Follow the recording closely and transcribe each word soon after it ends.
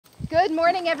Good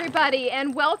morning, everybody,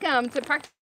 and welcome to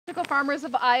Practical Farmers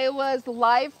of Iowa's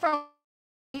live from.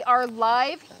 We are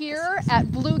live here at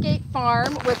Blue Gate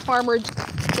Farm with farmers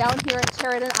down here in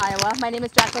Sheridan, Iowa. My name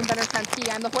is Jacqueline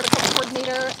Benner-Trensky. I'm the horticulture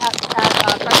coordinator at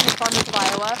Practical Farmers of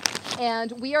Iowa,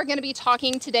 and we are going to be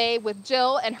talking today with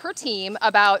Jill and her team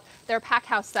about their pack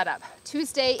house setup.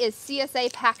 Tuesday is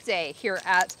CSA Pack Day here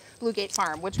at Blue Gate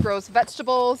Farm, which grows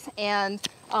vegetables, and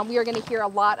we are going to hear a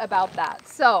lot about that.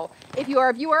 So if you are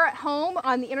a viewer at home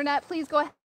on the internet, please go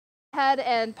ahead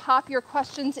and pop your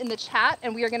questions in the chat,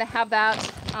 and we are going to have that.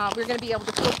 We're going to be able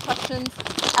to field questions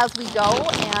as we go,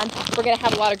 and we're going to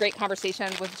have a lot of great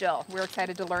conversation with Jill. We're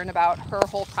excited to learn about her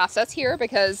whole process here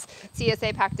because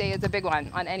CSA Pack Day is a big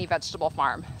one on any vegetable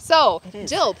farm. So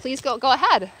Jill, please go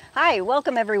ahead. Hi,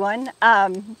 welcome everyone.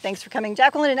 Thanks for coming,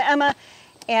 Jacqueline and Emma.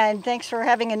 And thanks for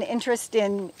having an interest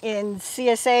in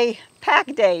CSA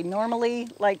Pack Day. Normally,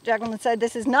 like Jacqueline said,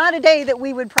 this is not a day that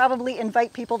we would probably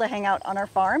invite people to hang out on our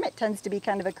farm. It tends to be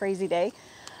kind of a crazy day,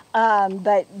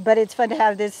 but it's fun to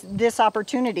have this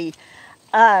opportunity.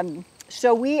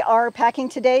 So we are packing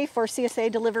today for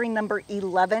CSA delivery number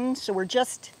 11. So we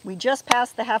just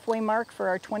passed the halfway mark for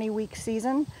our 20-week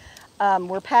season.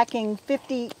 We're packing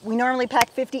 50. We normally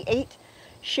pack 58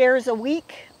 shares a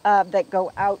week. That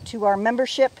go out to our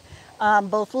membership,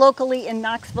 both locally in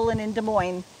Knoxville and in Des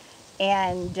Moines.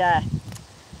 And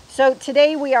so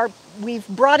today we've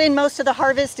brought in most of the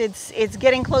harvest. It's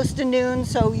getting close to noon,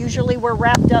 so usually we're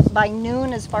wrapped up by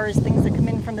noon as far as things that come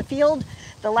in from the field.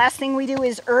 The last thing we do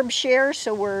is herb share,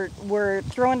 so we're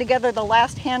throwing together the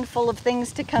last handful of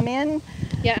things to come in.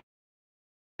 Yeah.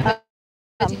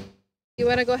 You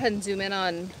want to go ahead and zoom in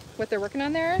on what they're working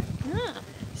on there? Yeah.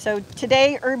 So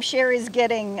today herb share is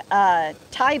getting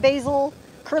Thai basil,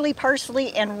 curly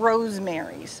parsley, and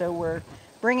rosemary. So we're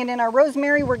bringing in our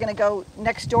rosemary. We're going to go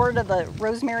next door to the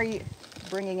rosemary,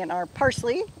 bringing in our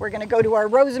parsley. We're going to go to our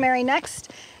rosemary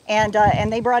next, and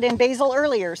they brought in basil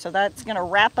earlier, so that's going to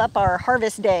wrap up our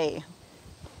harvest day.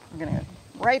 We're going to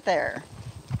right there.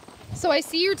 So I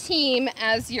see your team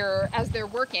as they're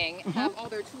working have all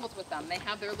their tools with them. They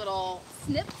have their little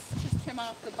snips to trim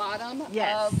off the bottom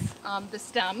of the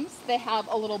stems. They have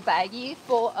a little baggie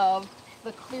full of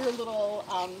the clear little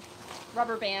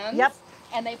rubber bands. Yep.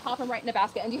 And they pop them right in a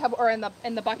basket. And you have, or in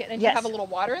the bucket. And you have a little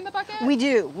water in the bucket. We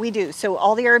do. So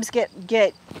all the herbs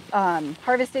get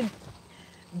harvested,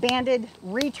 banded,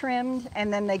 retrimmed,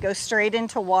 and then they go straight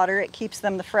into water. It keeps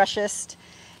them the freshest,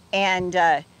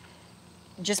 and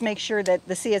just make sure that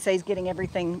the CSA is getting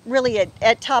everything really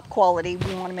at top quality.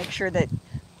 We want to make sure that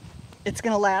it's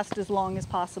going to last as long as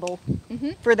possible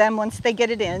for them once they get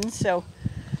it in. So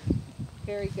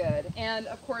very good. And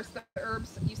of course, the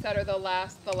herbs you said are the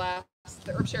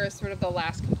herb share is sort of the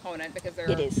last component because they're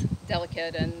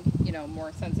delicate and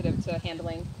more sensitive to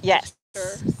handling. Yes.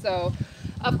 So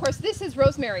of course, this is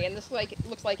rosemary, and this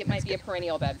looks like it might be a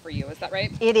perennial bed for you. Is that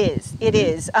right? It is. It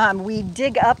is. We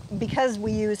dig up, because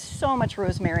we use so much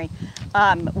rosemary,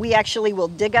 we actually will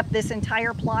dig up this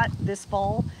entire plot this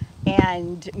fall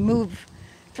and move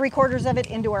 3/4 of it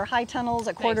into our high tunnels.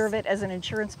 A quarter of it, as an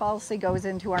insurance policy, goes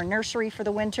into our nursery for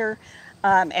the winter,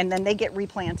 and then they get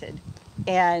replanted.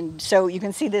 And so you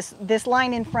can see this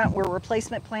line in front were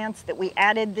replacement plants that we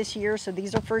added this year. So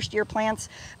these are first year plants,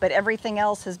 but everything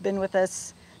else has been with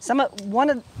us.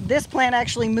 This plant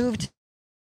actually moved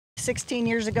 16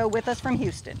 years ago with us from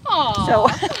Houston. Aww. So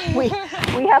we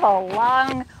have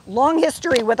a long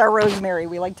history with our rosemary.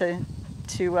 We like to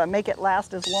make it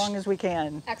last as long as we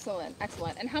can. Excellent.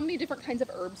 And how many different kinds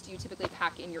of herbs do you typically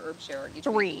pack in your herb share each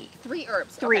week? Three. 3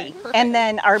 herbs. Three. Okay, perfect. And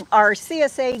then our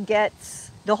CSA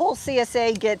the whole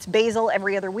CSA gets basil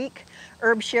every other week.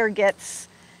 Herb share gets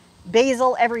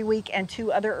basil every week and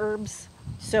 2 other herbs.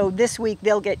 So this week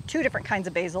they'll get 2 different kinds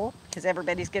of basil because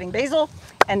everybody's getting basil,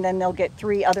 and then they'll get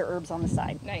 3 other herbs on the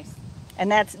side. Nice.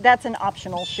 And that's an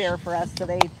optional share for us, so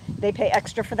they pay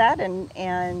extra for that,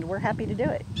 and we're happy to do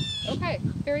it. Okay,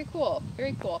 very cool.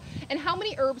 And how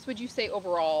many herbs would you say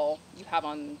overall you have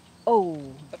on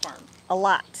the farm? A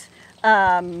lot.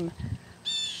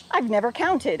 I've never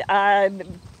counted.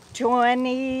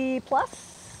 20 plus,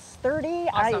 30.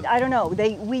 Awesome. I don't know.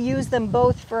 We use them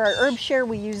both for our herb share.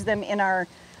 We use them in our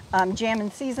jam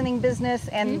and seasoning business,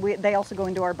 and they also go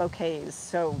into our bouquets.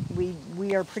 So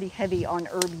we are pretty heavy on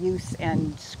herb use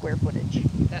and square footage.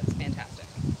 That's fantastic.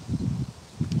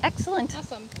 Excellent.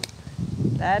 Awesome.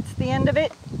 That's the end of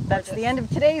it. That's the end of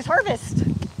today's harvest.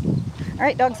 All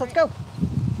right, dogs, let's go.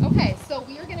 Okay, so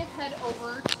we are going to head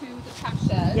over to the pack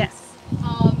shed. Yes.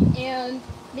 And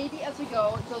maybe as we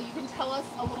go, Jill, you can tell us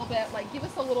a little bit, give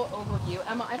us a little overview.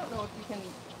 Emma, I don't know if you can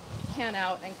pan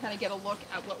out and kind of get a look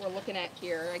at what we're looking at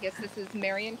here. I guess this is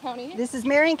Marion County. This is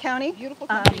Marion County. Beautiful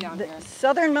country down the here.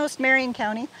 Southernmost Marion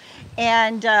County.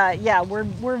 And yeah,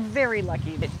 we're very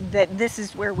lucky that this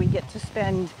is where we get to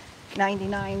spend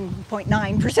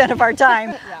 99.9% of our time.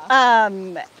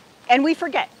 Yeah. And we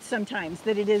forget sometimes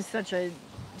that it is such a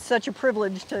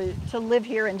privilege to live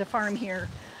here and to farm here.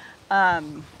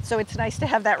 So it's nice to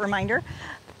have that reminder.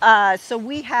 So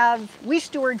we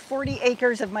stored 40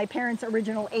 acres of my parents'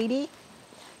 original 80,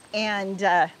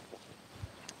 and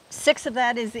 6 of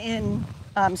that is in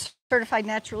certified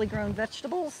naturally grown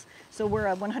vegetables. So we're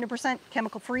a 100%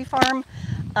 chemical-free farm.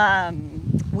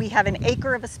 We have an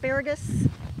acre of asparagus,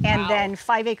 and then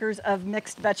 5 acres of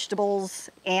mixed vegetables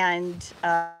and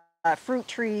fruit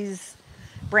trees,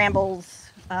 brambles.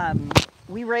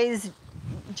 We raise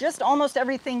just almost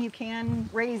everything you can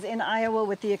raise in Iowa,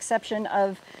 with the exception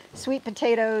of sweet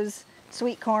potatoes,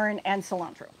 sweet corn, and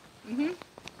cilantro. Mm-hmm.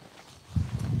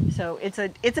 So it's a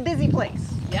busy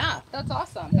place. Yeah, that's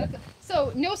awesome.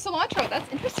 So no cilantro.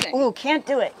 That's interesting. Oh, can't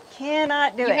do it.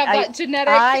 Cannot do it. You have that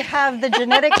genetic. I have the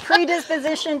genetic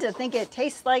predisposition to think it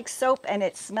tastes like soap and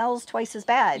it smells twice as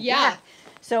bad. Yeah.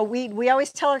 So we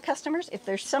always tell our customers, if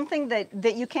there's something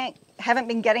that you haven't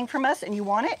been getting from us and you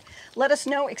want it, let us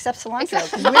know, except cilantro,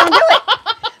 because we don't do it.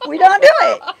 We don't do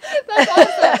it. That's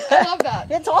awesome. I love that.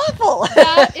 It's awful.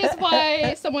 That is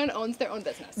why someone owns their own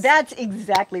business. That's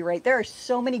exactly right. There are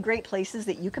so many great places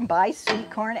that you can buy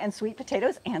sweet corn and sweet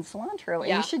potatoes and cilantro,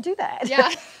 and you should do that. Yeah.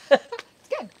 It's good.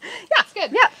 Yeah. It's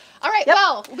good. Yeah. All right. Yep.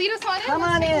 Well, lead us on in. Come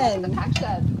Let's on take a look at in. the pack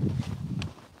shed.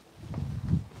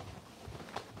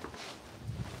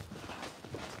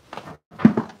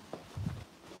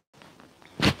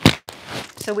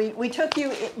 So we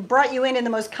brought you in the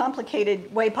most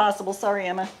complicated way possible. Sorry,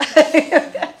 Emma.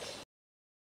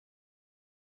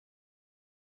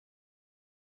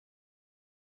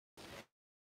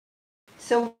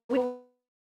 So we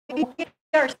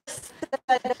are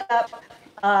set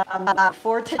up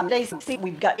for today's.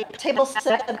 We've got tables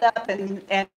set up and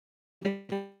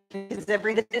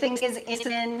everything is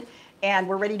in, and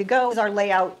we're ready to go. This is our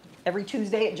layout every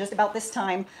Tuesday at just about this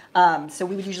time. So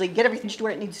we would usually get everything to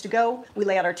where it needs to go. We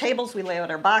lay out our tables, we lay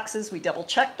out our boxes, we double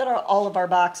check that all of our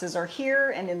boxes are here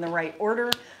and in the right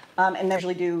order, and then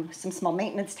usually do some small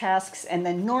maintenance tasks. And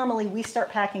then normally we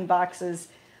start packing boxes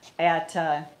at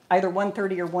either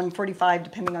 1:30 or 1:45,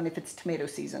 depending on if it's tomato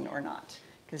season or not,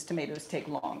 because tomatoes take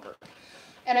longer.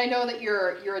 And I know that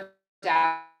you're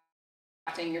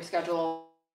adapting your schedule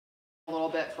a little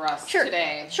bit for us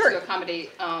today to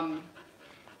accommodate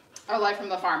our life from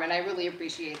the farm, and I really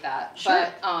appreciate that. Sure.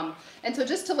 But and so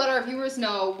just to let our viewers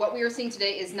know, what we are seeing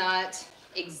today is not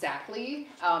exactly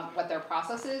what their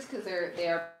process is, because they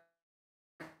are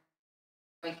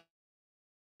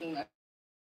making a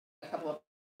couple of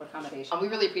accommodations. We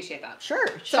really appreciate that.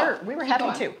 Sure. We were keep happy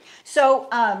going. to. So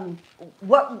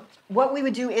what we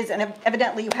would do is, and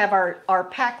evidently you have our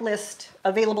pack list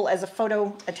available as a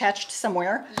photo attached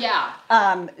somewhere. Yeah.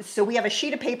 So we have a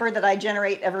sheet of paper that I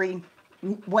generate every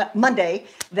Monday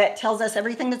that tells us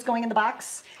everything that's going in the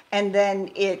box, and then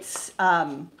it's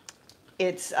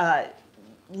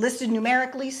listed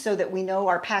numerically so that we know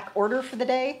our pack order for the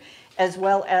day, as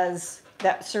well as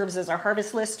that serves as our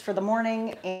harvest list for the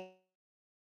morning. And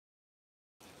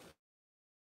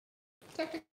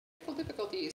technical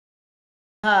difficulties.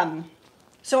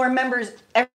 So our members,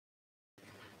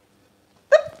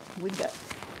 we've got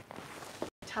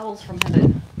towels from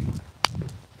heaven.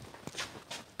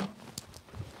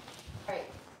 Right.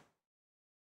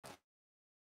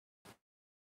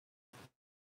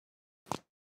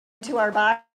 To our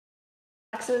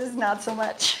boxes, not so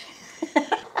much. We're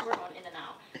going in and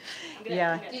out.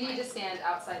 Yeah. Do you need to stand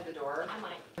outside the door? I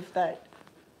might. But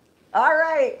all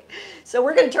right, so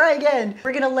we're going to try again.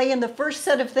 We're going to lay in the first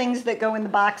set of things that go in the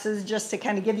boxes, just to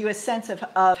kind of give you a sense of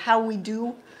how we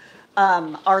do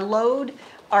our load.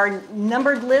 Our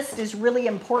numbered list is really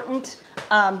important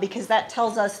because that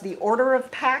tells us the order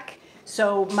of pack.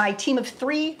 So my team of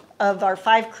 3 of our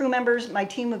 5 crew members, my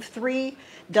team of 3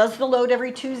 does the load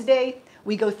every Tuesday.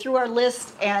 We go through our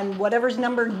list, and whatever's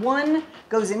numbered 1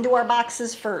 goes into our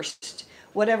boxes first.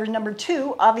 Whatever's numbered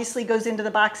 2 obviously goes into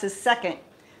the boxes second.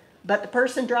 But the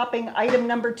person dropping item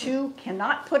number 2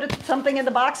 cannot put something in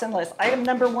the box unless item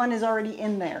number 1 is already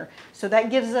in there. So that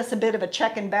gives us a bit of a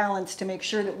check and balance to make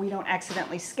sure that we don't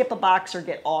accidentally skip a box or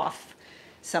get off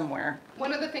somewhere.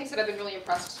 One of the things that I've been really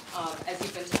impressed as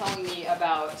you've been telling me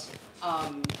about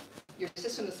your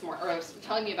system this morning, or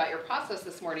telling me about your process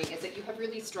this morning, is that you have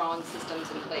really strong systems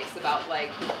in place about like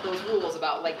those rules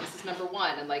about like this is number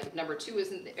one, and like if number two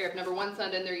isn't, or if number one's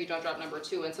not in there, you don't drop number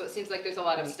two. And so it seems like there's a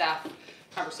lot of staff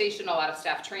conversation, a lot of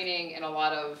staff training, and a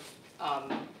lot of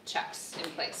checks in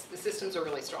place. The systems are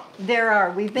really strong. There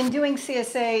are. We've been doing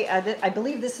CSA, I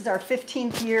believe this is our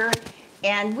 15th year,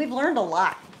 and we've learned a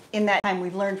lot in that time.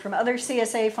 We've learned from other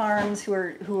CSA farms who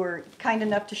are kind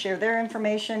enough to share their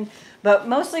information, but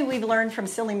mostly we've learned from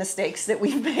silly mistakes that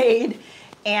we've made,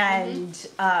 and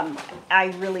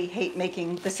I really hate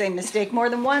making the same mistake more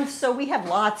than once, so we have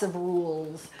lots of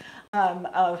rules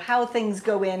of how things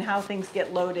go in, how things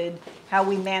get loaded, how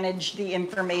we manage the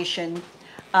information.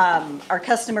 Our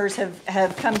customers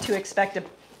have come to expect a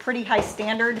pretty high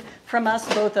standard from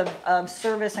us, both of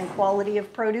service and quality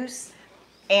of produce.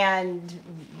 And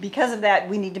because of that,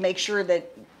 we need to make sure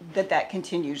that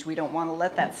continues. We don't want to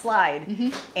let that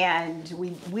slide. And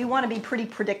we want to be pretty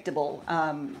predictable.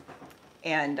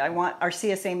 And I want our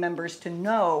CSA members to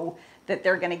know that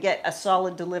they're going to get a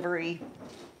solid delivery.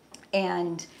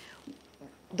 And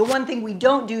the one thing we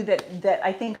don't do that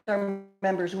I think our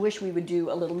members wish we would do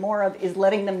a little more of is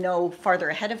letting them know farther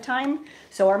ahead of time.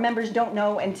 So our members don't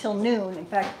know until noon. In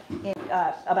fact, in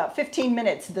about 15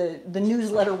 minutes, the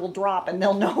newsletter will drop and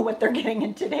they'll know what they're getting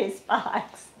in today's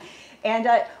box. And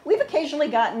we've occasionally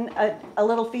gotten a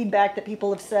little feedback that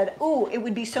people have said, "Oh, it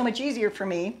would be so much easier for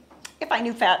me if I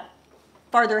knew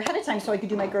farther ahead of time so I could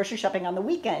do my grocery shopping on the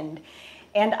weekend."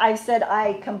 And I've said,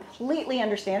 I completely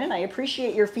understand and I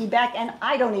appreciate your feedback, and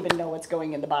I don't even know what's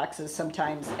going in the boxes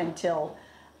sometimes until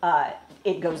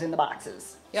it goes in the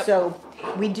boxes. Yep. So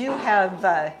we do have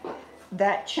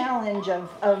that challenge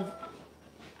of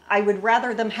I would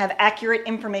rather them have accurate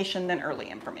information than early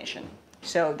information.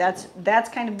 So that's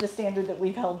kind of the standard that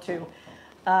we've held to.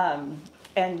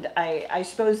 And I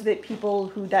suppose that people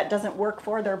who that doesn't work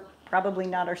for, they're probably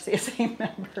not our CSA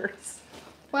members.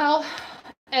 Well,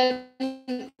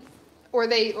 or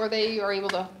they are able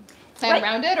to plan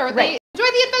around it, or they enjoy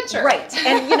the adventure. Right,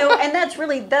 and and that's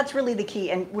really the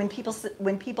key. And when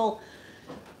people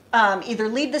either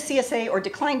leave the CSA or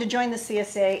decline to join the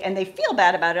CSA, and they feel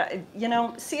bad about it,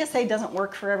 CSA doesn't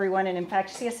work for everyone, and in fact,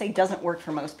 CSA doesn't work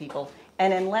for most people.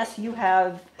 And unless you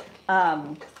have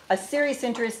a serious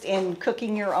interest in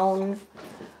cooking your own,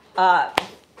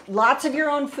 lots of your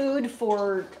own food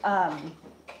for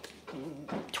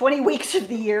 20 weeks of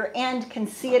the year and can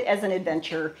see it as an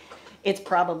adventure, it's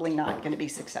probably not going to be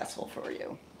successful for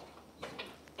you.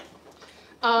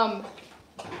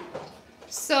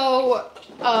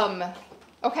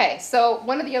 Okay, so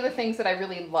one of the other things that I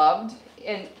really loved,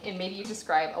 and maybe you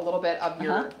describe a little bit of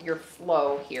your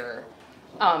flow here.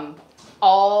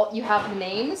 You have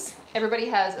names. Everybody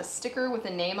has a sticker with a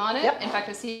name on it. Yep. In fact,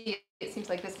 I see it seems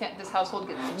like this household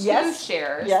gets two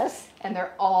shares. Yes. And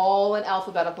they're all in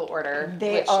alphabetical order,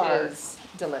 which is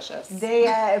delicious.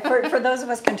 They for those of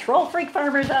us control freak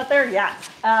farmers out there,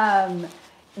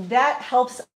 that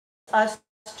helps us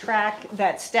track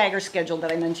that stagger schedule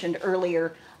that I mentioned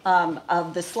earlier,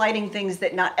 of the sliding things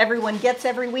that not everyone gets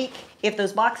every week. If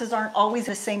those boxes aren't always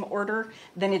in the same order,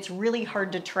 then it's really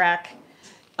hard to track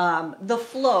the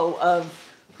flow of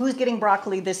who's getting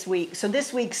broccoli this week. So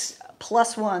this week's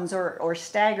plus ones or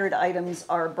staggered items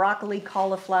are broccoli,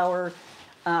 cauliflower,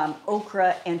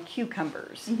 okra, and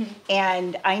cucumbers.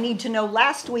 And I need to know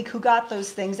last week who got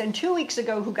those things and 2 weeks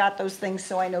ago who got those things,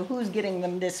 so I know who's getting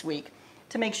them this week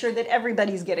to make sure that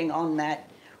everybody's getting on that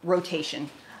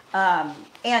rotation.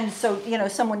 And so,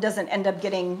 someone doesn't end up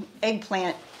getting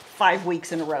eggplant 5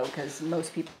 weeks in a row, because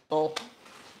most people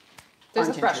There's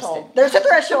a threshold. There's a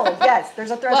threshold, yes,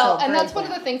 there's a threshold. Well, and that's one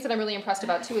of the things that I'm really impressed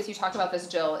about too, as you talked about this,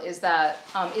 Jill, is that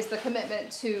is the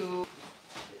commitment to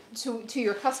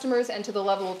your customers and to the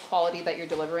level of quality that you're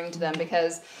delivering to them,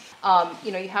 because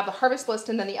you have the harvest list,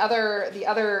 and then the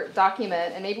other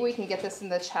document, and maybe we can get this in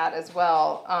the chat as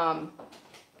well,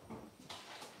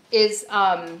 is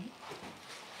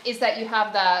that you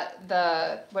have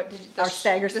the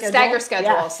stagger schedule. Stagger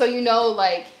schedule. Yeah. So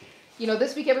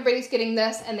this week everybody's getting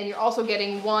this, and then you're also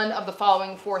getting one of the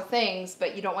following 4 things,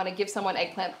 but you don't want to give someone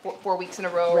eggplant 4 weeks in a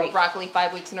row, or broccoli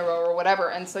 5 weeks in a row, or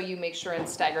whatever, and so you make sure and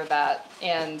stagger that,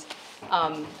 and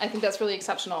I think that's really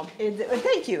exceptional.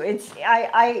 Thank you.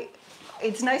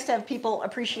 It's nice to have people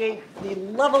appreciate the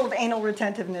level of anal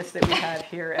retentiveness that we have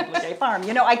here at Blue Gate Farm.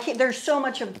 There's so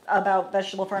much about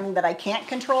vegetable farming that I can't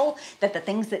control, that the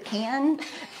things that can,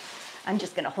 I'm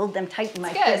just going to hold them tight in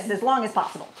my fist as long as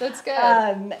possible. That's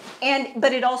good.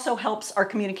 But it also helps our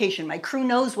communication. My crew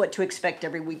knows what to expect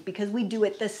every week because we do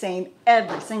it the same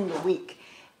every single week.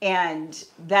 And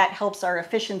that helps our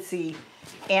efficiency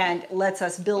and lets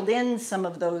us build in some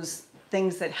of those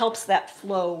things that helps that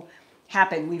flow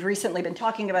happen. We've recently been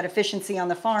talking about efficiency on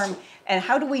the farm and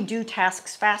how do we do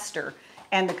tasks faster?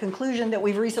 And the conclusion that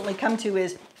we've recently come to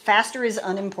is faster is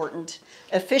unimportant,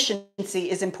 efficiency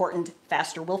is important,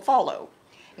 faster will follow.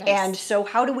 Nice. And so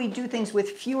how do we do things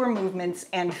with fewer movements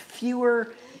and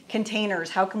fewer containers?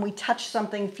 How can we touch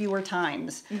something fewer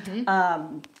times?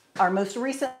 Our most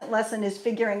recent lesson is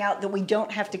figuring out that we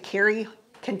don't have to carry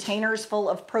containers full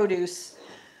of produce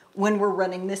when we're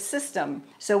running this system.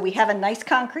 So we have a nice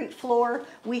concrete floor,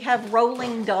 we have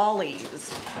rolling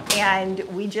dollies, and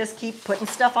we just keep putting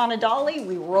stuff on a dolly,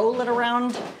 we roll it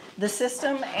around the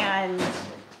system, and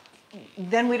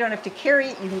then we don't have to carry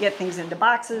it. You can get things into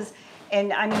boxes,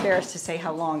 and I'm embarrassed to say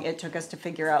how long it took us to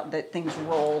figure out that things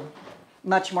roll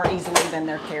much more easily than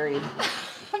they're carried.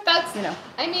 That's,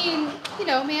 I mean,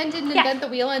 man didn't invent the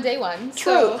wheel on day one.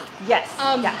 True. So, yes.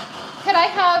 Could I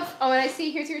have? Oh, and I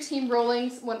see here's your team rolling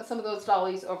some of those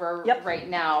dollies over right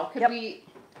now. Could we?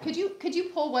 Could you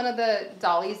pull one of the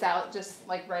dollies out just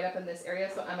like right up in this area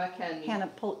so Emma can? Hannah,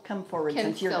 come forward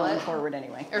since you're going forward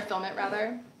anyway. Or film it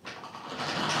rather.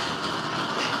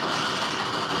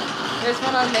 There's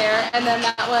one on there, and then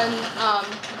that one.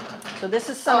 So this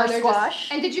is summer squash.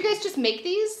 And did you guys just make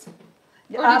these?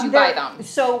 Or did you buy them?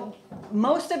 So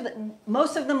most of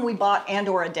them we bought and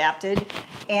or adapted,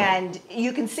 and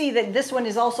you can see that this one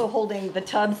is also holding the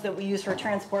tubs that we use for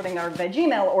transporting our veggie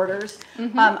mail orders.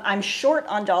 I'm short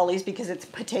on dollies because it's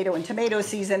potato and tomato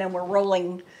season, and we're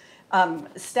rolling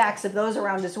stacks of those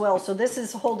around as well. So this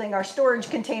is holding our storage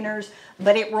containers,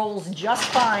 but it rolls just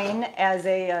fine as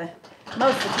a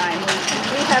most of the time.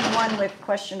 We have one with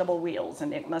questionable wheels,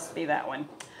 and it must be that one.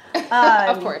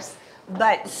 Of course.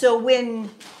 But so when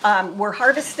we're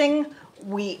harvesting,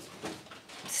 we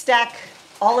stack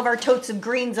all of our totes of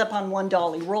greens up on one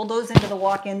dolly, roll those into the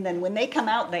walk-in. Then when they come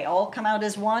out, they all come out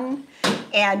as one.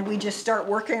 And we just start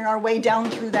working our way down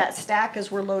through that stack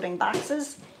as we're loading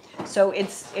boxes. So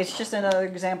it's just another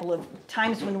example of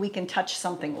times when we can touch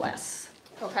something less.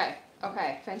 Okay,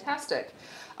 fantastic.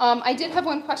 I did have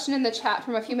one question in the chat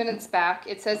from a few minutes back.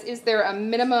 It says, is there a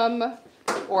minimum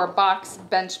or box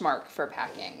benchmark for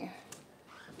packing?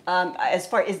 As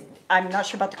far as, I'm not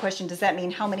sure about the question, does that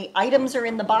mean how many items are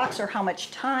in the box or how much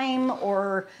time,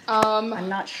 or I'm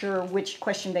not sure which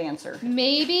question to answer.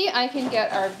 Maybe I can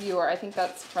get our viewer, I think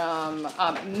that's from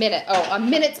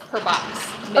minutes per box.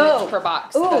 Per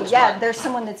box. Oh, yeah, there's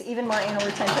someone that's even more anal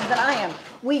retentive than I am.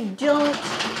 We don't,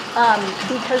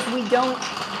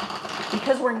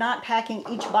 because we're not packing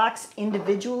each box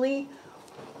individually,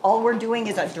 all we're doing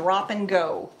is a drop and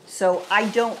go. So I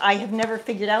have never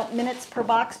figured out minutes per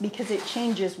box because it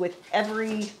changes with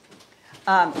every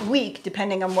week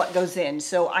depending on what goes in.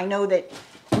 So I know that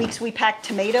weeks we pack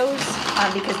tomatoes,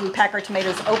 because we pack our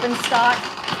tomatoes open stock,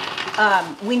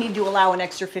 we need to allow an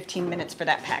extra 15 minutes for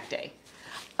that pack day.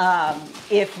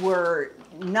 If we're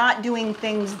not doing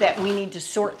things that we need to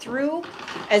sort through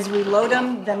as we load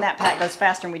them, then that pack goes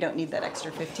faster and we don't need that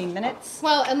extra 15 minutes.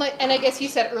 Well, and I guess you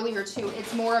said earlier too,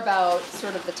 it's more about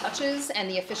sort of the touches and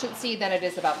the efficiency than it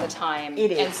is about the time.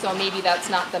 It is. And so maybe that's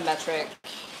not the metric.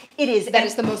 It is. That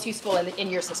is the most useful in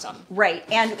your system. Right.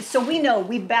 And so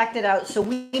we've backed it out, so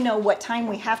we know what time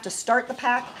we have to start the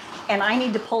pack, and I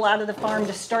need to pull out of the farm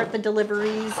to start the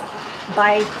deliveries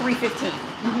by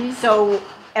 3:15. So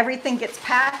everything gets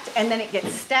packed, and then it gets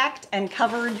stacked and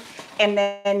covered, and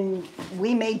then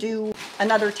we may do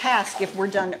another task if we're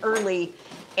done early,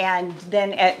 and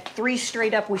then at 3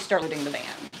 straight up we start loading the van.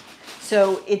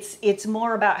 So it's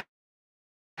more about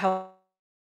how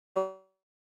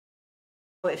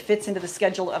it fits into the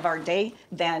schedule of our day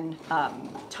than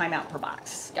time out per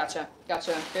box. Gotcha.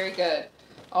 Very good.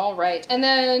 All right. And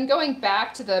then going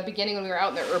back to the beginning when we were out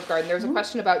in the herb garden, there was a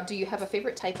question about, do you have a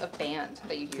favorite type of band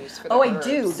that you use for the herbs? I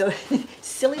do. The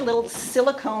silly little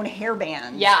silicone hair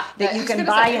bands. Yeah. That you can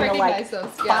buy in the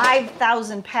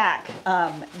 5,000 pack.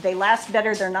 They last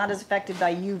better. They're not as affected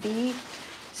by UV.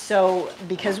 So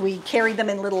because we carry them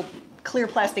in little clear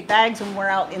plastic bags when we're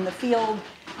out in the field,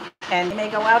 and they may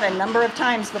go out a number of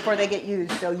times before they get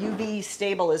used. So UV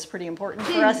stable is pretty important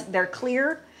for us. They're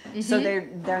clear. So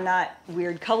they're not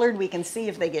weird colored. We can see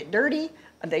if they get dirty.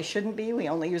 They shouldn't be. We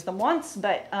only use them once.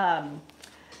 But I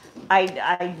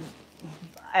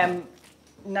am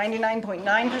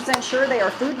 99.9% sure they are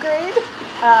food grade.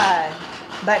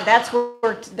 But that's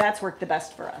worked the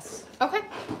best for us. Okay,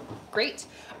 great.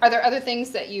 Are there other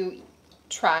things that you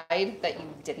tried that you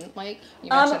didn't like? You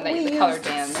mentioned the colored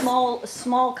bands.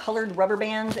 Small colored rubber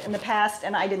bands in the past,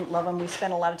 and I didn't love them. We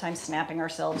spent a lot of time snapping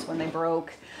ourselves when they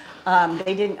broke.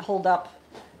 They didn't hold up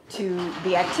to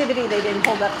the activity. They didn't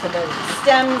hold up to the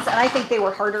stems, and I think they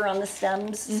were harder on the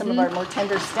stems, some of our more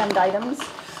tender stemmed items.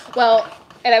 Well,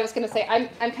 and I was going to say, I'm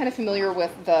kind of familiar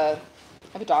with I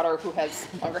have a daughter who has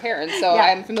longer hair, and so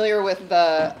I'm familiar with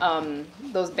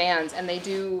those bands, and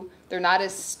they're not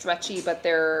as stretchy, but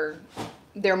they're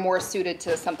more suited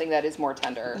to something that is more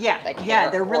tender. Yeah, like hair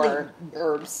they're really or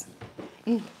herbs.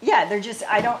 Yeah, they're just,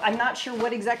 I'm not sure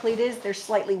what exactly it is. They're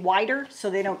slightly wider, so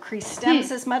they don't crease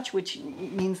stems as much, which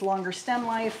means longer stem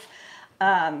life.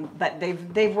 But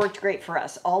they've worked great for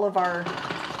us.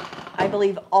 I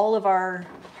believe all of our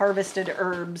harvested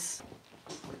herbs,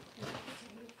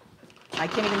 I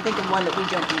can't even think of one that we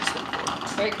don't use them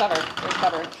for. Very clever, very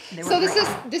clever. So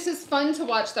this is fun to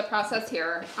watch the process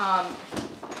here.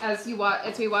 As we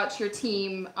watch your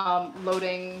team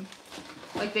loading.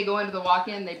 Like they go into the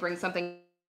walk-in, they bring something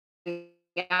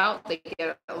out, they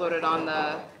get it loaded on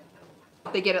the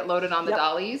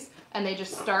dollies, and they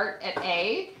just start at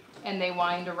A, and they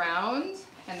wind around,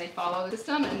 and they follow the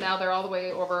system, and now they're all the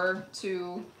way over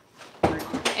to,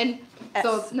 and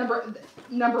so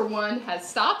number one has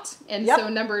stopped, and so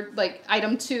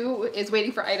item 2 is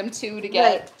waiting for item 2 to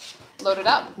get loaded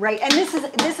up. Right, and this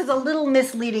is a little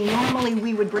misleading. Normally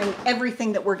we would bring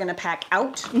everything that we're going to pack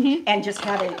out and just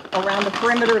have it around the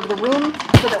perimeter of the room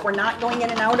so that we're not going in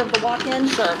and out of the walk-in.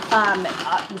 Sure.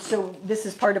 So this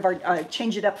is part of our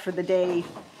change it up for the day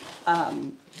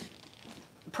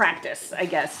practice, I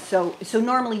guess. So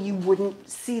normally you wouldn't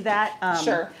see that.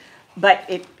 Sure. But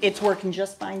it's working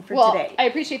just fine for today. I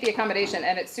appreciate the accommodation,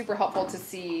 and it's super helpful to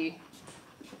see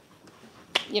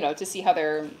how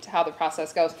the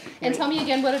process goes. And tell me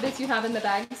again what it is you have in the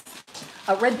bags.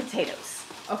 Red potatoes.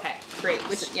 Okay, great.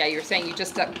 Which, you're saying you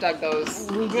just dug those.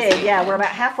 We did, yeah. We're about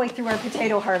halfway through our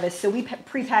potato harvest, so we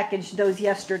prepackaged those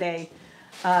yesterday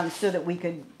so that we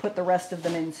could put the rest of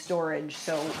them in storage.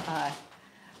 So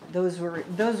those were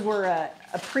a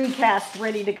precast,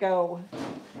 ready to go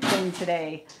thing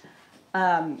today.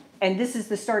 And this is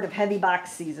the start of heavy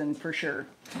box season for sure.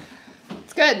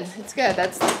 It's good. It's good.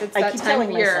 It's that I keep time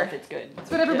telling of year. myself it's good.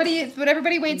 It's what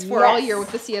everybody waits for all year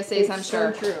with the CSAs, I'm sure.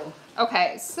 It's so true.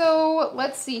 Okay, so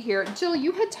let's see here. Jill,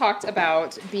 you had talked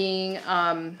about being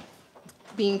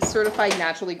certified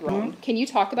naturally grown. Can you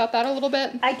talk about that a little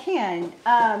bit? I can.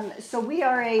 So we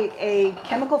are a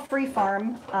chemical-free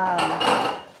farm.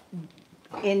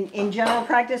 In general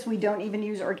practice, we don't even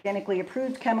use organically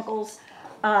approved chemicals.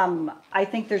 I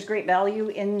think there's great value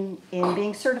in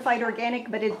being certified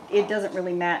organic, but it doesn't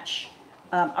really match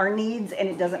our needs, and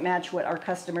it doesn't match what our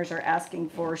customers are asking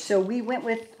for. So we went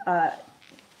with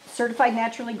certified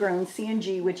naturally grown,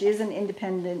 C&G, which is an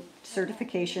independent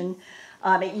certification.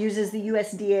 It uses the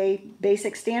USDA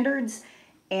basic standards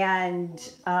and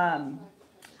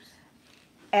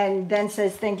then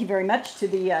says thank you very much to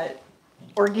the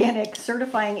organic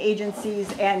certifying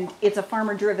agencies, and it's a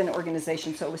farmer-driven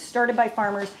organization. So it was started by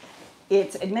farmers,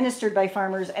 it's administered by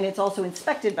farmers, and it's also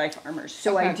inspected by farmers.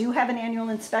 So I do have an annual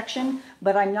inspection,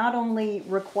 but I'm not only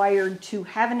required to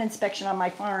have an inspection on my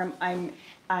farm,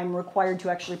 I'm required to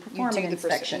actually perform an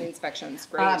inspection. Inspections,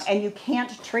 great. And you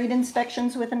can't trade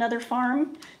inspections with another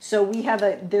farm. So we have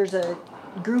there's a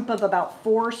group of about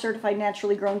 4 certified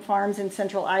naturally grown farms in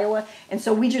central Iowa, and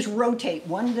so we just rotate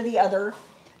one to the other,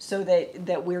 so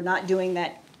that we're not doing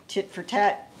that tit for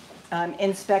tat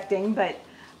inspecting, but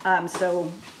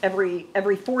so every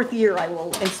 4th year I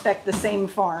will inspect the same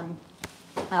farm.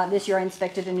 This year I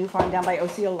inspected a new farm down by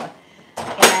Osceola,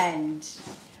 and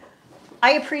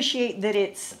I appreciate that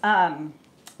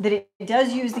that it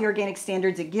does use the organic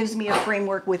standards. It gives me a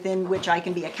framework within which I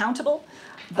can be accountable,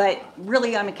 but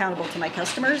really I'm accountable to my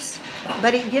customers.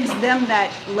 But it gives them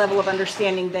that level of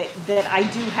understanding that I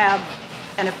do have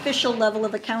an official level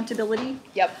of accountability.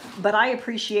 Yep. But I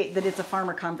appreciate that it's a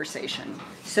farmer conversation,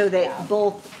 so that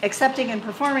both accepting and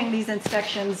performing these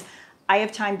inspections, I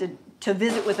have time to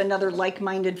visit with another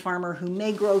like-minded farmer who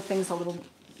may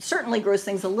certainly grows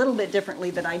things a little bit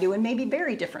differently than I do, and maybe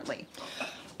very differently.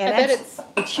 And I bet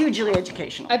it's hugely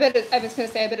educational. I bet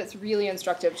it's really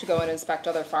instructive to go and inspect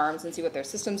other farms and see what their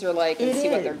systems are like and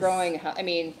see what they're growing. I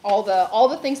mean, all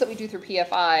the things that we do through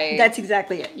PFI. That's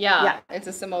exactly it. Yeah. It's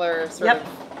a similar sort of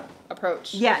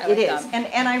approach. Yeah, it is.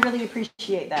 And I really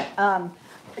appreciate that.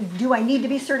 Do I need to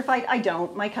be certified? I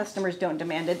don't. My customers don't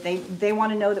demand it. They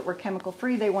want to know that we're chemical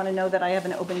free. They want to know that I have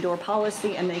an open door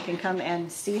policy and they can come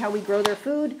and see how we grow their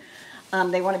food.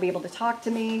 They want to be able to talk to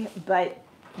me, but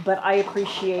I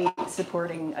appreciate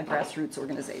supporting a grassroots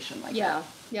organization like that.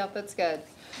 Yeah, that's good.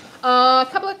 A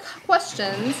couple of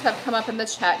questions have come up in the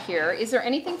chat here. Is there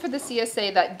anything for the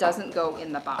CSA that doesn't go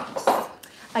in the box?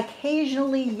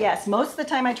 Occasionally, yes. Most of the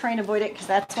time I try and avoid it because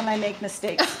that's when I make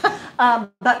mistakes.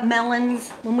 But melons,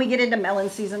 when we get into melon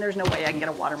season, there's no way I can get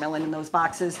a watermelon in those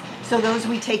boxes. So those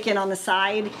we take in on the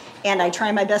side, and I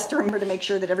try my best to remember to make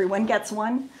sure that everyone gets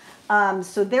one.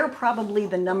 So they're probably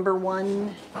the number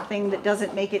one thing that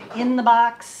doesn't make it in the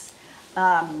box.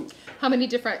 How many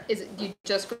different, do you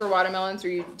just grow watermelons, or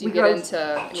do you get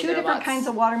into two different kinds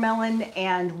of watermelon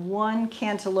and one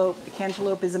cantaloupe. The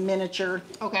cantaloupe is a miniature.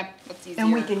 Okay, that's easier.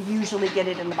 And we can usually get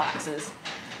it in the boxes.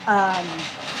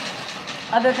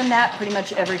 Other than that, pretty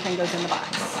much everything goes in the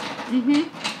box.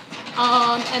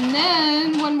 And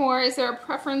then one more, is there a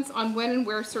preference on when and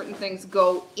where certain things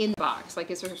go in the box?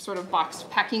 Like, is there sort of box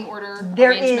packing order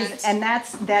There arrangement? is, and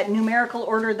that's that numerical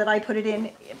order that I put it in.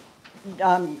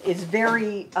 Is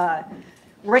very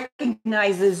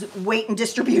recognizes weight and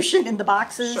distribution in the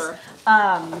boxes. Sure.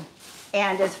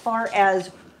 And as far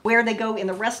as where they go in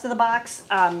the rest of the box,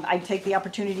 I take the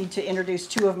opportunity to introduce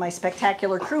two of my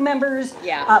spectacular crew members.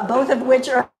 Yeah. Both of which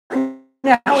are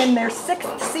now in their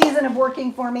 6th season of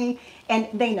working for me, and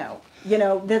they know. You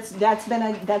know, that's been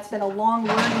a long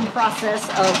learning process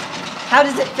of how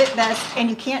does it fit best, and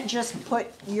you can't just put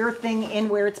your thing in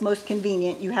where it's most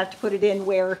convenient. You have to put it in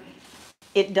where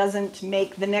it doesn't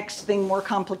make the next thing more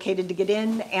complicated to get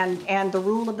in, and the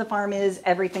rule of the farm is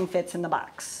everything fits in the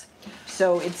box.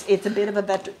 So it's a bit of a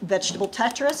vegetable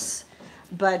Tetris,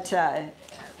 but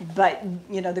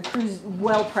you know, the crew's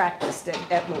well practiced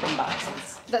at loading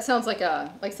boxes. That sounds like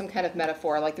some kind of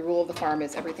metaphor. Like, the rule of the farm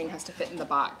is everything has to fit in the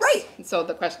box. Right. And so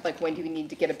the question, like, when do you need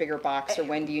to get a bigger box, or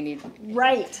when do you need?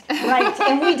 Right.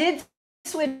 And we did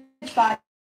switch boxes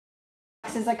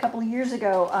a couple of years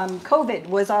ago. COVID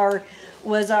was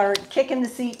our kick in the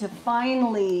seat to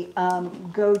finally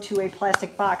go to a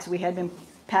plastic box. We had been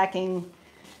packing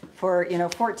for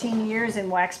 14 years in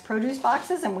wax produce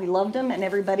boxes, and we loved them, and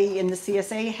everybody in the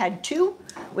CSA had 2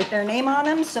 with their name on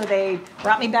them, so they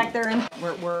brought me back there, and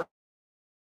we're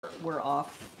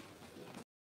off.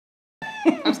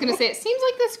 I was going to say, it seems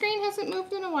like the screen hasn't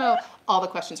moved in a while. All the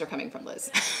questions are coming from Liz.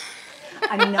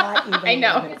 I'm not even. I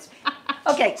know.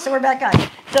 Okay, so we're back on.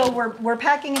 So we're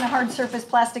packing in a hard surface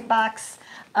plastic box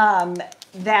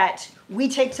that we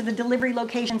take to the delivery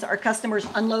locations. Our customers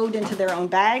unload into their own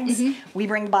bags. We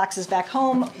bring boxes back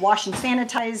home, wash and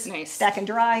sanitize, Nice. stack and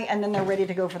dry, and then they're ready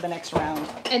to go for the next round.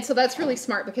 And so that's really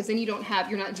smart, because then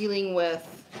you're not dealing with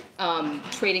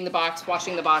trading the box,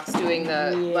 washing the box, doing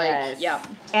the Yes. yeah.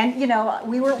 And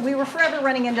we were forever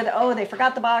running into they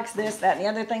forgot the box, this, that, and the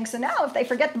other thing. So now if they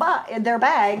forget their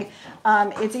bag,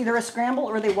 it's either a scramble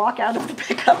or they walk out of the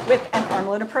pickup with an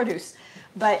armload of produce.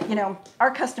 But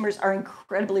our customers are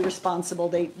incredibly responsible.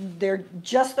 They're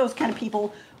just those kind of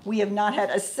people. We have not had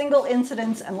a single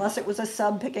incident, unless it was a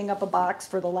sub picking up a box,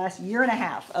 for the last year and a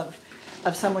half of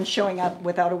someone showing up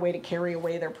without a way to carry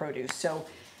away their produce. So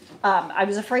I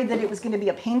was afraid that it was going to be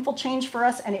a painful change for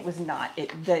us, and it was not.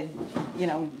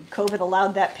 COVID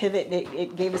allowed that pivot.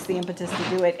 It gave us the impetus to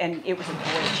do it, and it was a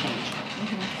great change.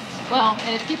 Well,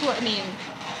 and if people,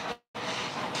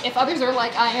 if others are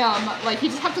like I am, like, you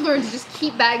just have to learn to just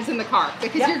keep bags in the car,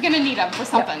 because you're going to need them for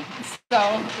something.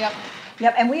 So,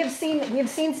 Yep, and we have seen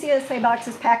CSA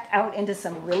boxes packed out into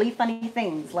some really funny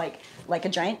things, like a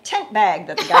giant tent bag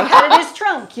that the guy had in his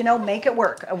trunk. Make it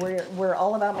work. We're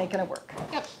all about making it work.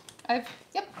 Yep.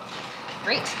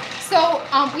 Great. So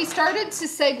we started to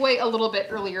segue a little bit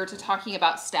earlier to talking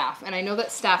about staff, and I know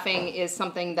that staffing is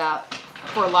something that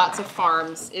for lots of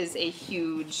farms is a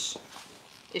huge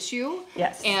issue.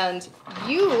 Yes. And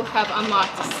you have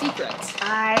unlocked a secret.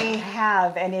 I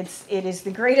have, and it is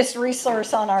the greatest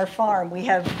resource on our farm. We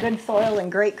have good soil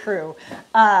and great crew.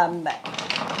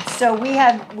 So we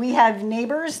have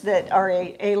neighbors that are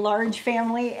a large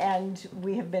family, and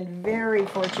we have been very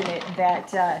fortunate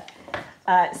that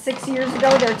 6 years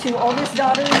ago, their 2 oldest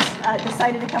daughters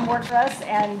decided to come work for us,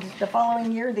 and the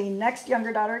following year, the next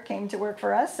younger daughter came to work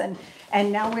for us,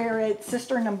 and now we're at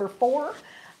sister number 4.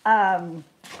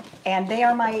 And they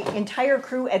are my entire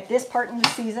crew at this part in the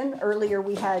season. Earlier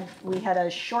we had a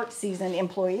short season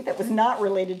employee that was not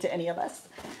related to any of us.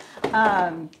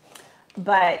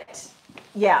 But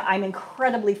yeah, I'm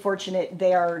incredibly fortunate.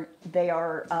 They are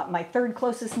my 3rd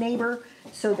closest neighbor,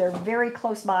 so they're very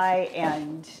close by,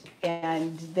 and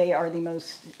they are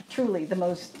truly the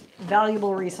most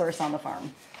valuable resource on the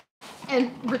farm.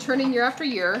 And returning year after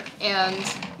year, and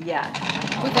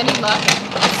with any luck,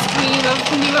 a stream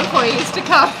of new employees to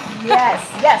come.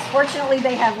 Yes. Fortunately,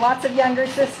 they have lots of younger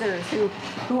sisters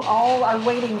who all are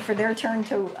waiting for their turn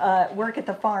to work at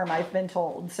the farm, I've been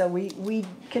told. So we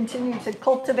continue to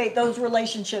cultivate those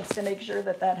relationships to make sure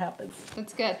that happens.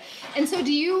 That's good. And so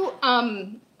do you,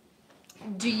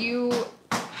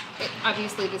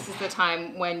 Obviously this is the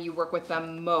time when you work with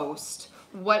them most.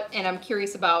 And I'm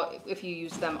curious about if you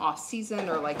use them off season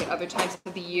or like at other times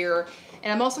of the year.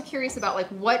 And I'm also curious about like,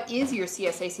 what is your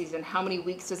CSA season? How many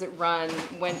weeks does it run?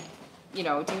 When, do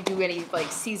you do any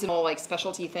like seasonal, like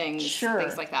specialty things, Sure.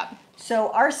 things like that? So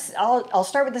I'll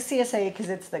start with the CSA because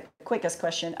it's the quickest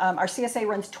question. Our CSA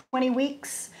runs 20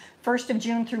 weeks, 1st of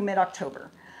June through mid-October.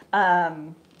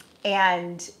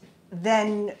 And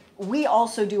then we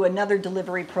also do another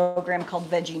delivery program called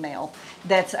Veggie Mail.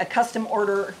 That's a custom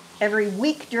order every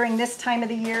week during this time of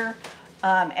the year,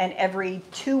 and every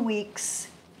 2 weeks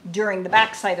during the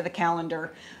backside of the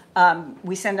calendar.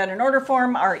 We send out an order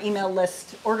form, our email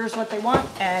list orders what they want,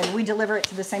 and we deliver it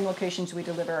to the same locations we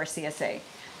deliver our CSA.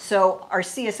 So our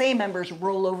CSA members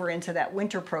roll over into that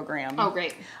winter program. Oh,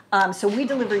 great. So we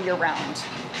deliver year round.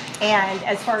 And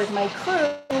as far as my crew,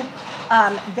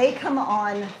 they come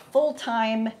on full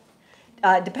time,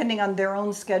 depending on their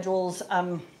own schedules,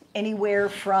 anywhere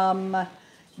from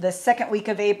the second week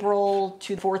of April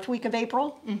to the fourth week of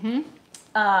April. Mm-hmm.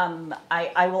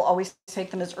 I will always take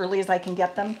them as early as I can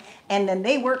get them. And then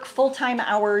they work full-time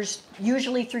hours,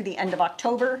 usually through the end of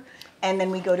October. And then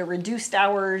we go to reduced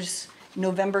hours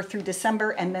November through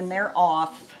December, and then they're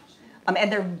off.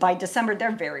 By December,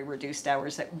 they're very reduced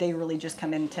hours. They really just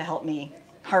come in to help me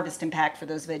harvest and pack for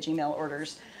those veggie mail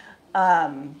orders.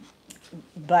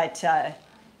 But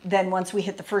then once we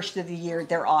hit the first of the year,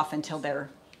 they're off until they're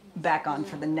back on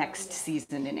for the next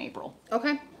season in April.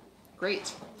 Okay,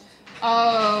 great.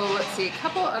 Oh, let's see. A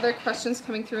couple other questions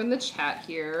coming through in the chat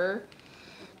here.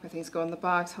 Where things go in the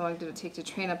box. How long did it take to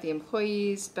train up the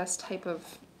employees?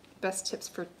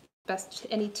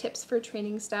 Any tips for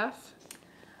training staff?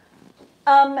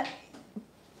 I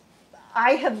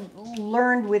have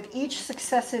learned with each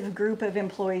successive group of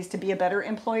employees to be a better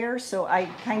employer, so I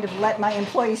kind of let my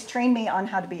employees train me on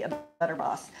how to be a better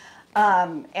boss.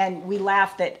 And we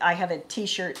laugh that I have a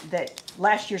t-shirt that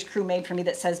last year's crew made for me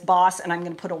that says boss, and I'm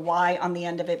going to put a Y on the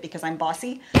end of it because I'm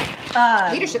bossy.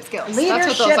 Leadership skills.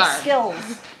 Leadership That's what those are.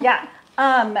 skills. Yeah.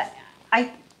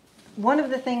 One of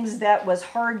the things that was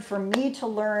hard for me to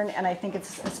learn, and I think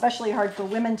it's especially hard for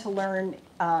women to learn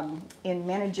in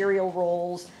managerial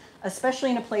roles,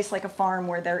 especially in a place like a farm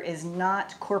where there is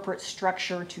not corporate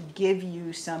structure to give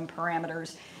you some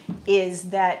parameters, is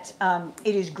that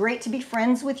it is great to be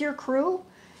friends with your crew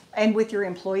and with your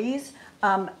employees,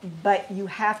 but you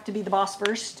have to be the boss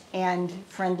first and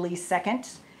friendly second.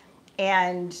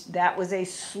 And that was a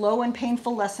slow and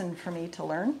painful lesson for me to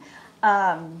learn.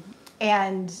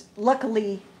 And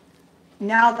luckily,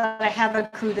 now that I have a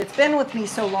crew that's been with me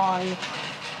so long,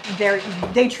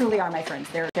 they truly are my friends.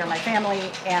 They're my family,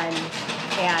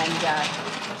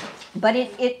 but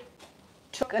it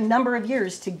took a number of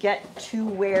years to get to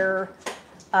where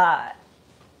I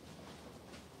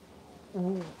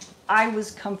was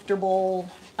comfortable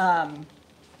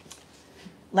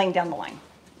laying down the line.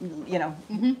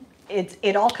 Mm-hmm.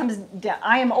 It all comes down.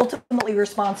 I am ultimately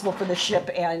responsible for the ship,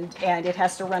 and it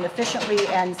has to run efficiently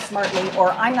and smartly,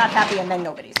 or I'm not happy, and then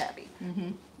nobody's happy.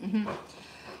 Mm-hmm. Mm-hmm.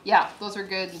 Yeah, those are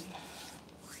good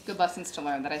lessons to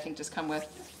learn that I think just come with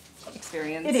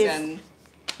experience. It is. And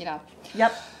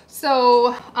Yep.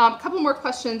 So a couple more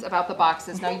questions about the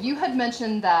boxes. Now you had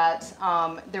mentioned that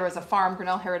there was a farm,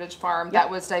 Grinnell Heritage Farm, Yep. that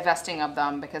was divesting of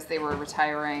them because they were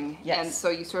retiring. Yes. And so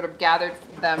you sort of gathered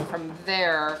them from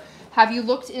there. Have you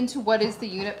looked into what is the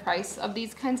unit price of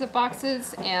these kinds of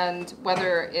boxes and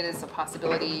whether it is a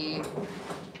possibility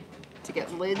to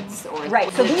get lids or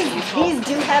Right. So lids useful? these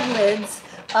do have lids.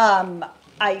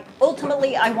 I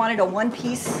wanted a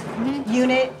one-piece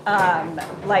unit,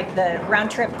 like the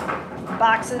round trip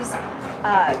boxes,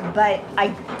 but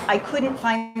I couldn't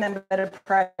find them at a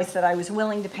price that I was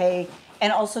willing to pay,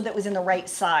 and also that was in the right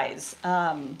size.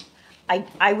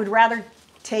 I would rather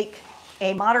take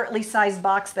a moderately sized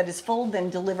box that is full than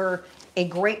deliver a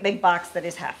great big box that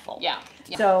is half full. Yeah.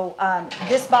 So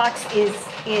this box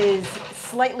is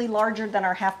slightly larger than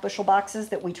our half bushel boxes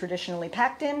that we traditionally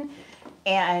packed in,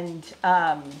 and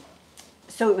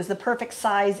so it was the perfect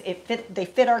size. They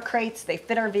fit our crates, they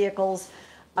fit our vehicles.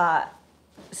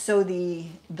 So the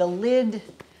lid,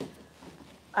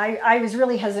 I was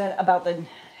really hesitant about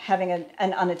having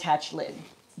an unattached lid.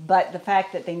 But the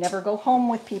fact that they never go home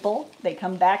with people, they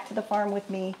come back to the farm with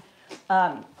me,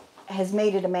 has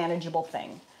made it a manageable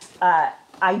thing.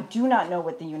 I do not know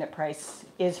what the unit price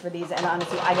is for these, and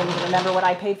honestly, I don't even remember what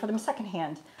I paid for them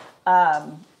secondhand.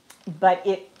 But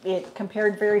it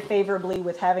compared very favorably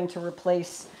with having to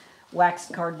replace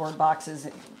waxed cardboard boxes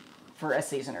for a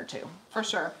season or two. For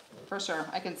sure.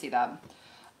 I can see that.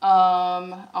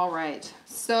 All right.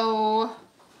 So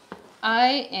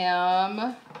I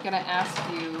am going to ask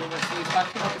you, so we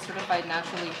talked about the certified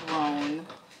naturally grown,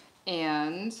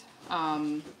 and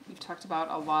we've talked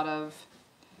about a lot of,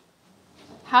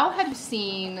 how have you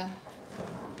seen,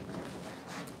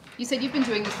 you said you've been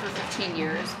doing this for 15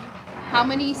 years. How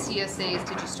many CSAs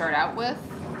did you start out with?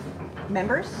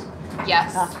 Members?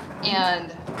 Yes.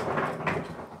 And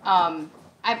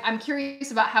I'm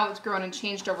curious about how it's grown and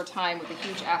changed over time with a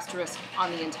huge asterisk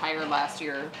on the entire last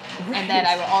year. Right. And then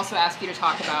I will also ask you to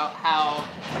talk about how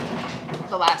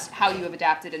you have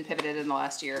adapted and pivoted in the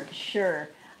last year. Sure.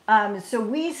 So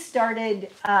we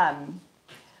started,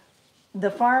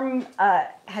 the farm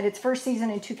had its first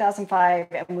season in 2005,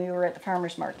 and we were at the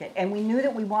farmer's market. And we knew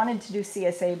that we wanted to do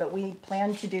CSA, but we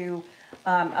planned to do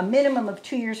a minimum of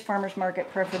 2 years farmer's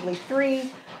market, preferably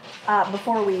 3,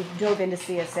 before we dove into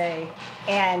CSA.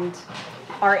 And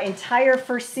our entire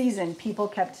first season, people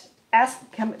kept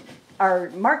asking,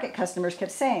 our market customers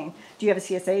kept saying, do you have a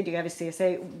CSA? Do you have a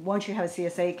CSA? Won't you have a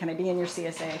CSA? Can I be in your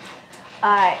CSA?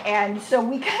 And so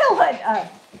we kind of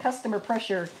let customer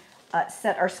pressure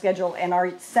set our schedule. And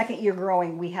our second year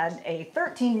growing, we had a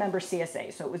 13-member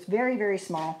CSA. So it was very, very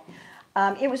small.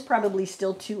 It was probably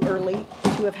still too early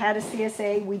to have had a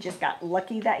CSA. We just got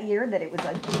lucky that year that it was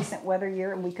a decent weather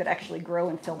year and we could actually grow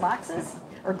and fill boxes,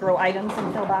 or grow items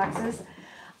and fill boxes.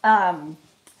 And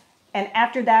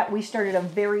after that, we started a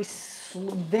very,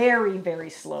 very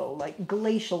slow, like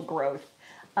glacial growth.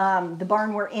 The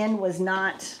barn we're in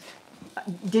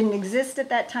didn't exist at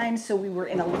that time, so we were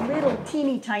in a little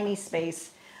teeny tiny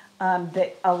space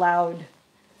that allowed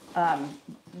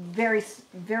very,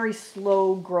 very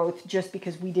slow growth, just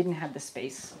because we didn't have the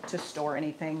space to store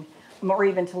anything or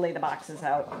even to lay the boxes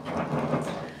out.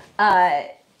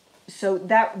 So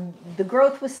the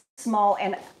growth was small,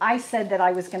 and I said that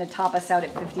I was going to top us out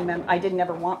at 50 members. I didn't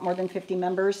ever want more than 50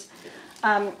 members.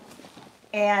 Then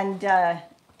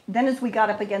as we got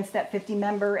up against that 50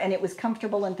 member and it was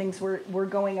comfortable and things were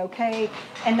going okay,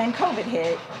 and then COVID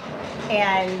hit,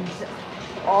 and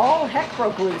all heck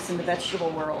broke loose in the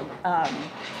vegetable world.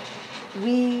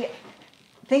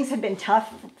 Things had been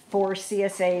tough for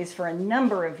CSAs for a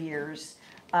number of years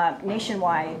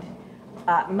nationwide.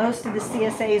 Most of the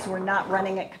CSAs were not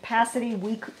running at capacity.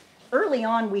 Early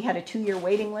on, we had a 2-year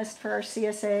waiting list for our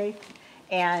CSA,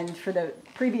 and for the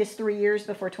previous 3 years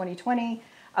before 2020,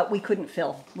 we couldn't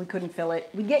fill it.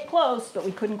 We'd get close, but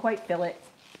we couldn't quite fill it.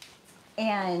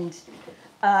 And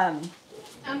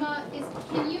Emma,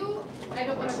 can you, I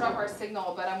don't want to drop our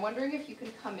signal, but I'm wondering if you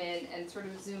could come in and sort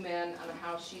of zoom in on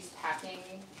how she's packing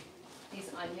these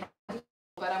onions.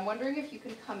 But I'm wondering if you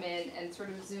could come in and sort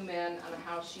of zoom in on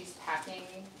how she's packing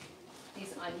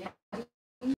these onions.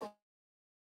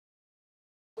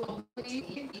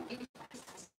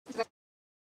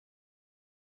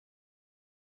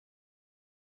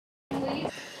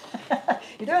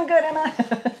 You're doing good, Emma.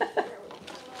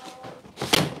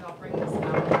 I'll bring this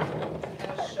out and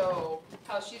kind of show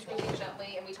how she's really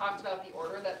gently, and we talked about the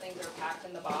order that things are packed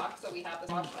in the box. So we have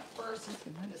this option at first,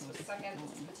 this was second,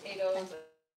 this is potatoes,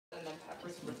 and then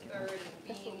peppers were third, and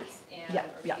beans, and yeah,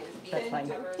 that's fine.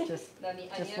 Just then the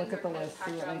onions look at the are kind list, of see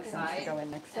packed what around makes the sense to side, go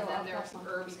in next. and then there's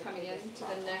herbs coming in to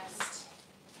the next.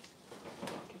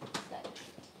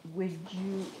 Would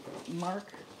you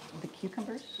mark the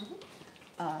cucumbers?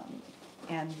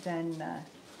 And then, And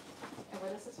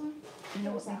what is this one? you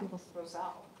know what, maybe we'll,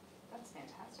 Roselle. That's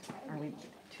fantastic. are we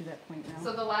to that point now?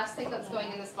 So the last thing that's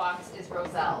going in this box is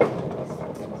Roselle.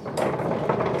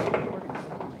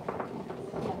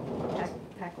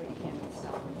 Pack what you can and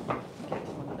stuff. Get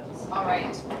to one of those. All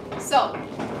right. So,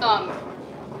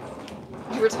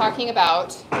 you were talking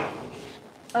about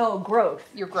Oh, growth.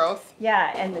 your growth.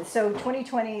 Yeah, and so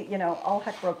 2020, all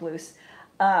heck broke loose.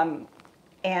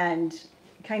 And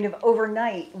kind of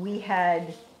overnight, we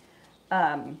had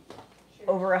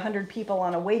over 100 people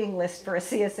on a waiting list for a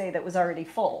CSA that was already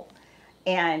full,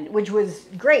 and which was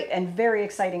great and very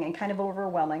exciting and kind of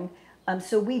overwhelming.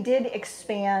 So we did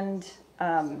expand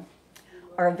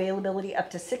our availability up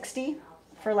to 60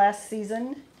 for last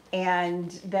season,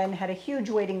 and then had a huge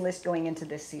waiting list going into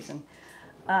this season,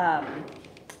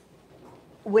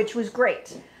 which was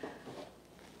great.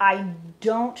 I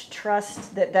don't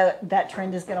trust that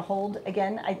trend is going to hold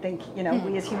again. I think,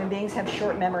 we as human beings have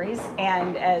short memories,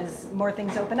 and as more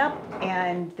things open up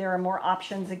and there are more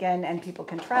options again and people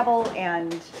can travel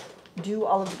and do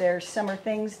all of their summer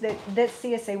things, that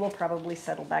CSA will probably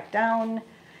settle back down,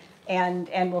 and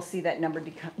we'll see that number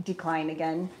decline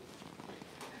again.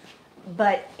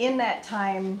 But in that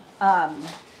time,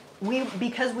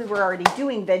 because we were already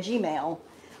doing veggie mail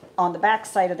on the back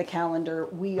side of the calendar,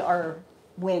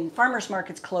 when farmers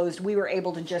markets closed, we were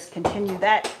able to just continue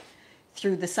that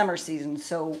through the summer season.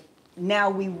 So now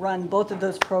we run both of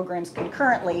those programs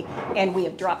concurrently, and we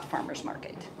have dropped farmers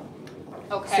market.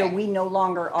 Okay. So we no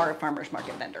longer are a farmers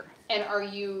market vendor. And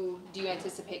do you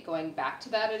anticipate going back to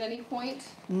that at any point?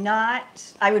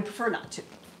 I would prefer not to.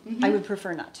 I would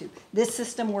prefer not to. This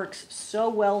system works so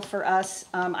well for us.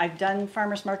 I've done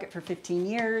farmers market for 15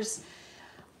 years.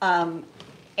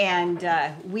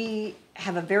 We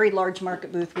have a very large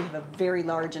market booth. We have a very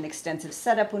large and extensive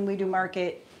setup when we do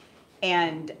market.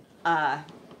 And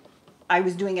I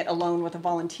was doing it alone with a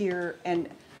volunteer, and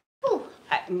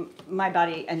my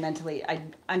body and mentally,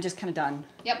 I'm just kind of done.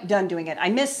 Yep. Done doing it. I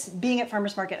miss being at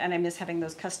farmers market, and I miss having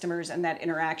those customers and that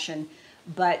interaction.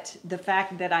 But the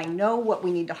fact that I know what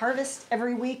we need to harvest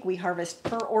every week, we harvest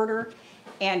per order,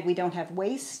 and we don't have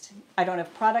waste. I don't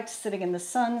have products sitting in the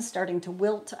sun starting to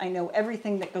wilt. I know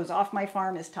everything that goes off my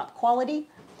farm is top quality,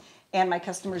 and my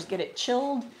customers get it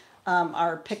chilled.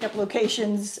 Our pickup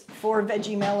locations for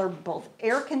Veggie Mail are both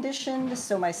air conditioned,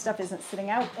 so my stuff isn't sitting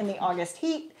out in the August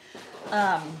heat.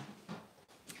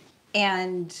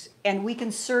 And we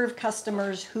can serve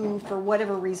customers who, for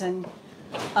whatever reason,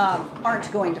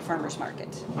 aren't going to farmers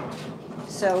market.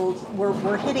 So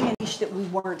we're hitting a niche that we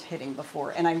weren't hitting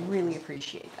before, and I really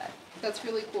appreciate that. That's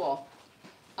really cool.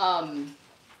 And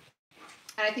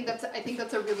I think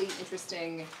that's a really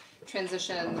interesting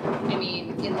transition. I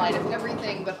mean, in light of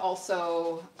everything, but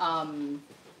also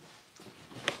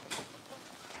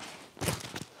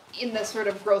in the sort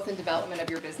of growth and development of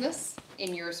your business,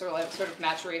 in your sort of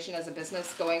maturation as a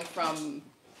business, going from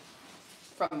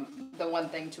the one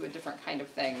thing to a different kind of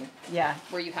thing. Yeah.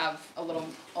 Where you have a little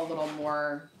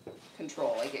more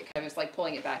control. Like it kind of is like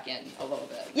pulling it back in a little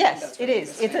bit. Yes, it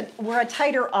is. We're a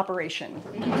tighter operation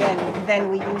than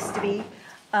we used to be.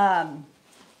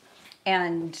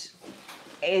 And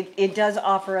it does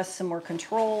offer us some more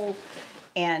control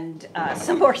and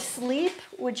some more sleep,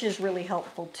 which is really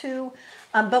helpful too.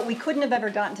 But we couldn't have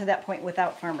ever gotten to that point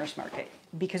without farmers market,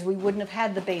 because we wouldn't have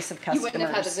had the base of customers. You wouldn't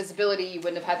have had the visibility, you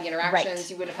wouldn't have had the interactions, right.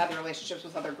 You wouldn't have had the relationships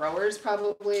with other growers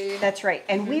probably. That's right.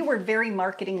 And we were very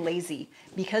marketing lazy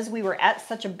because we were at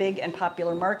such a big and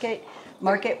popular market.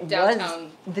 Was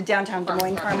the downtown Des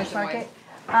Moines Farmers Market.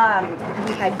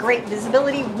 We had great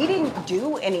visibility. We didn't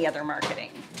do any other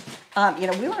marketing.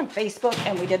 We were on Facebook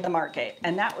and we did the market,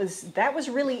 and that was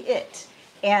really it.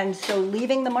 And so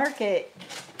leaving the market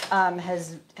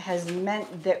has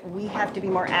meant that we have to be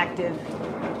more active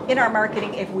in our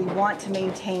marketing if we want to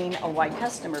maintain a wide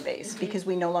customer base, because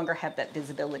we no longer have that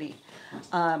visibility,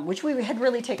 which we had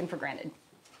really taken for granted.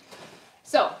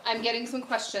 So I'm getting some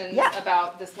questions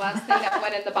about this last thing that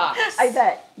went in the box. I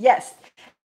bet. Yes.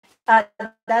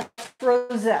 That's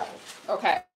Roselle.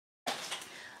 Okay.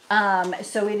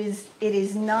 So it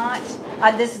is not,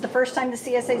 this is the first time the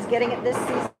CSA is getting it this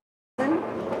season,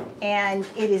 and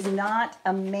it is not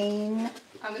a main.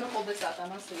 I'm going to hold this up,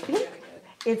 Emma, so you can get it good.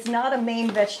 It's not a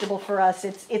main vegetable for us.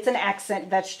 It's an accent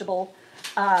vegetable,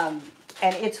 and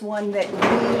it's one that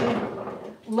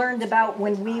we learned about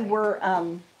when we were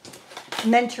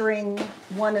mentoring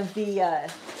one of the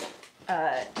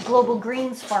global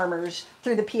greens farmers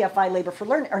through the PFI Labor for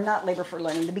Learning, or not Labor for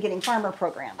Learning, the Beginning Farmer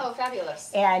program. Oh,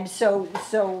 fabulous. And so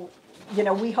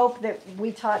we hope that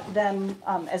we taught them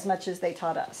as much as they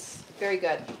taught us. Very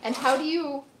good. And how do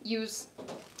you use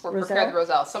or prepare the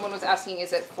Roselle? Someone was asking,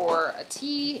 is it for a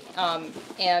tea,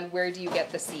 and where do you get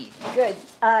the seed? Good.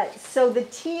 So the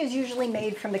tea is usually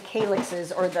made from the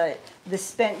calyxes, or the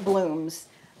spent blooms.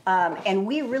 And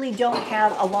we really don't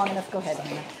have a long enough, go ahead,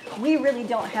 Hannah. We really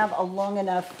don't have a long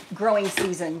enough growing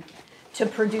season to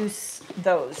produce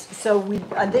those. So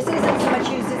this isn't so much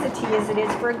used as a tea as it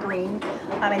is for a green.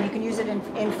 And you can use it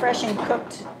in fresh and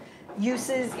cooked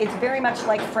uses. It's very much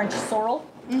like French sorrel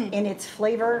in its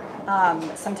flavor.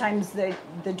 Sometimes the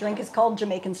drink is called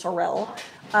Jamaican sorrel.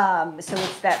 So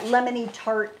it's that lemony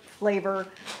tart flavor,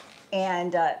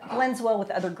 and blends well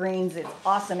with other greens. It's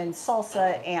awesome in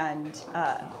salsa and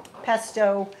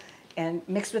pesto, and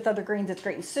mixed with other greens, it's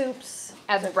great in soups.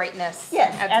 Adds brightness.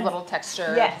 Yes. Adds a little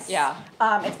texture. Yes. Yeah.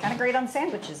 It's kind of great on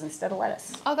sandwiches instead of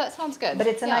lettuce. Oh, that sounds good. But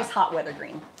it's a nice hot weather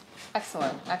green.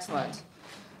 Excellent, excellent.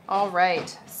 All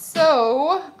right.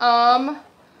 So,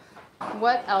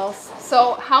 what else?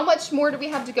 So how much more do we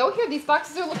have to go here? These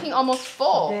boxes are looking almost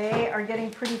full. They are getting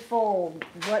pretty full.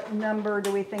 What number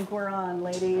do we think we're on,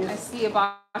 ladies? I see a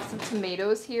box of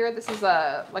tomatoes here. This is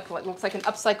what looks like an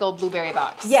upcycled blueberry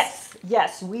box.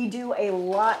 Yes, we do a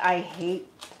lot. I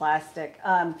hate plastic.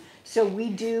 So we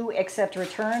do accept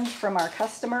returns from our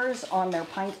customers on their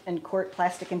pint and quart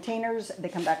plastic containers. They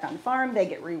come back on farm, they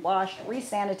get re-washed,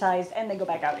 re-sanitized, and they go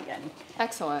back out again.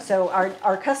 Excellent. So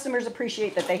our customers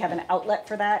appreciate that they have an outlet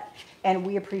for that, and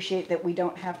we appreciate that we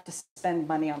don't have to spend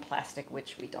money on plastic,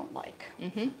 which we don't like.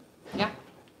 Yeah,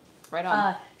 right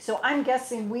on. So I'm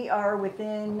guessing we are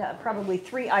within probably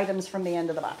 3 items from the end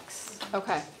of the box.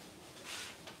 Okay.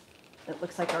 It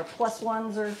looks like our plus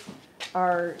ones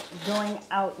are going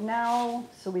out now.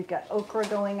 So we've got okra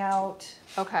going out.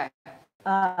 Okay.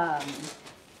 And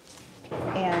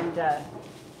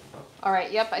All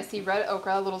right. Yep. I see red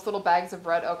okra, little bags of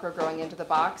red okra going into the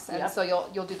box, and Yep. so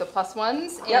you'll do the plus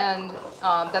ones, Yep. and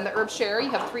then the herb share. You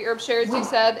have 3 herb shares, you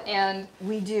said, and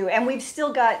we do. And we've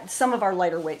still got some of our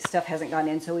lighter weight stuff hasn't gone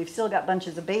in. So we've still got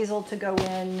bunches of basil to go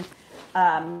in.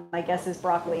 My guess is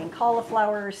broccoli and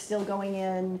cauliflower are still going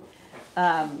in.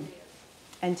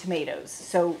 And tomatoes.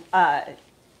 So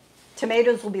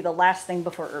tomatoes will be the last thing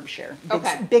before herb share.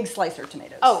 Okay. Big slicer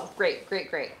tomatoes. oh, great.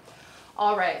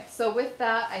 All right. So with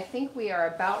that, I think we are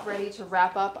about ready to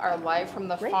wrap up our live from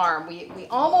the Great. farm. We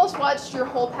almost watched your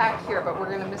whole pack here, but we're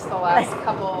going to miss the last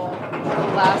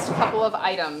couple of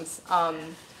items.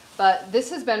 But this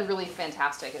has been really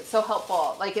fantastic. It's so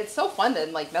helpful. Like, it's so fun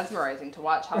and like mesmerizing to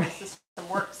watch how the system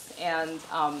works, and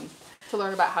to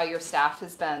learn about how your staff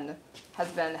has been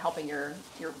helping your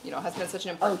has been such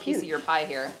an important piece of huge. your pie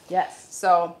here. Yes.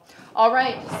 So, all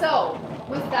right. So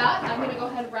with that, I'm going to go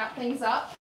ahead and wrap things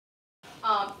up.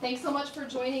 Thanks so much for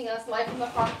joining us live from the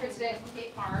farm here today at Blue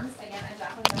Gate Farms. Again, I'm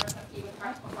Jacqueline Neversucky with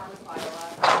Practical Farmers of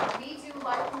Iowa. We do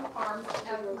live from the farms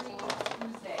every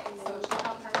Tuesday, so check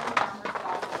out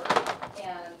practicalfarmers.org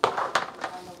and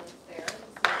click on the link there to see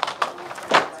if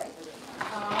you're right.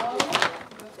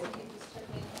 Let's see who's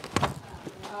checking.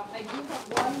 I do have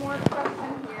one more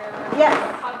question here. Yes.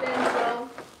 Hop in, Jill.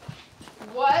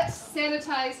 What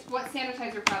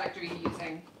sanitizer product are you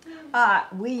using?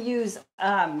 We use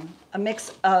a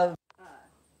mix of.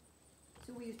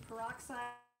 So we use peroxide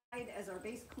as our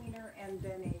base cleaner, and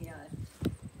then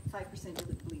a 5%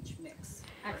 dilute bleach mix.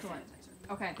 Excellent.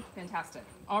 Okay, fantastic.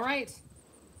 All right.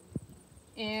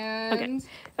 And Okay.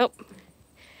 Oh.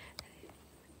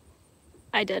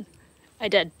 I did.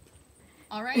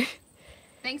 all right.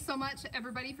 Thanks so much,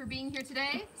 everybody, for being here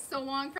today. So long.